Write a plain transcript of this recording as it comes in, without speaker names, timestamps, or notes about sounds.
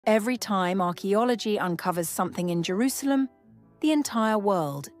Every time archaeology uncovers something in Jerusalem, the entire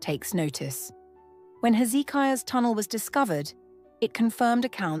world takes notice. When Hezekiah's tunnel was discovered, it confirmed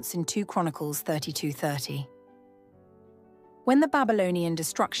accounts in 2 Chronicles 32:30. When the Babylonian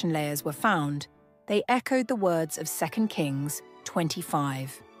destruction layers were found, they echoed the words of 2 Kings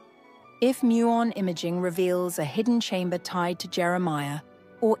 25. If Muon imaging reveals a hidden chamber tied to Jeremiah,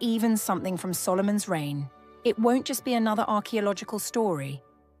 or even something from Solomon's reign, it won't just be another archaeological story.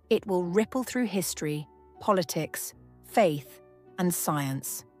 It will ripple through history, politics, faith, and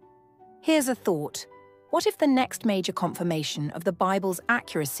science. Here's a thought. What if the next major confirmation of the Bible's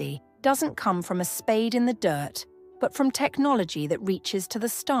accuracy doesn't come from a spade in the dirt, but from technology that reaches to the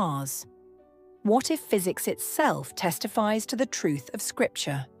stars? What if physics itself testifies to the truth of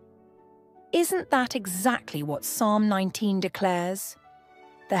Scripture? Isn't that exactly what Psalm 19 declares?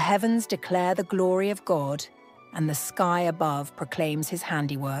 The heavens declare the glory of God, and the sky above proclaims his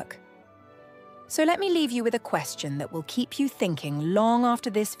handiwork. So let me leave you with a question that will keep you thinking long after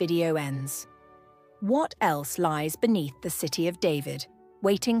this video ends. What else lies beneath the city of David,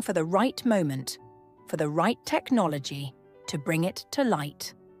 waiting for the right moment, for the right technology to bring it to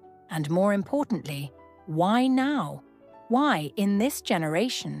light? And more importantly, why now? Why, in this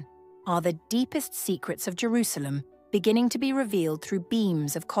generation, are the deepest secrets of Jerusalem beginning to be revealed through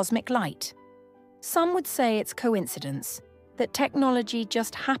beams of cosmic light? Some would say it's coincidence, that technology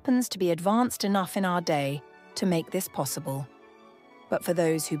just happens to be advanced enough in our day to make this possible. But for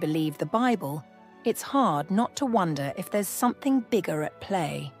those who believe the Bible, it's hard not to wonder if there's something bigger at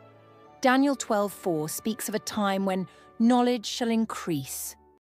play. Daniel 12:4 speaks of a time when knowledge shall increase,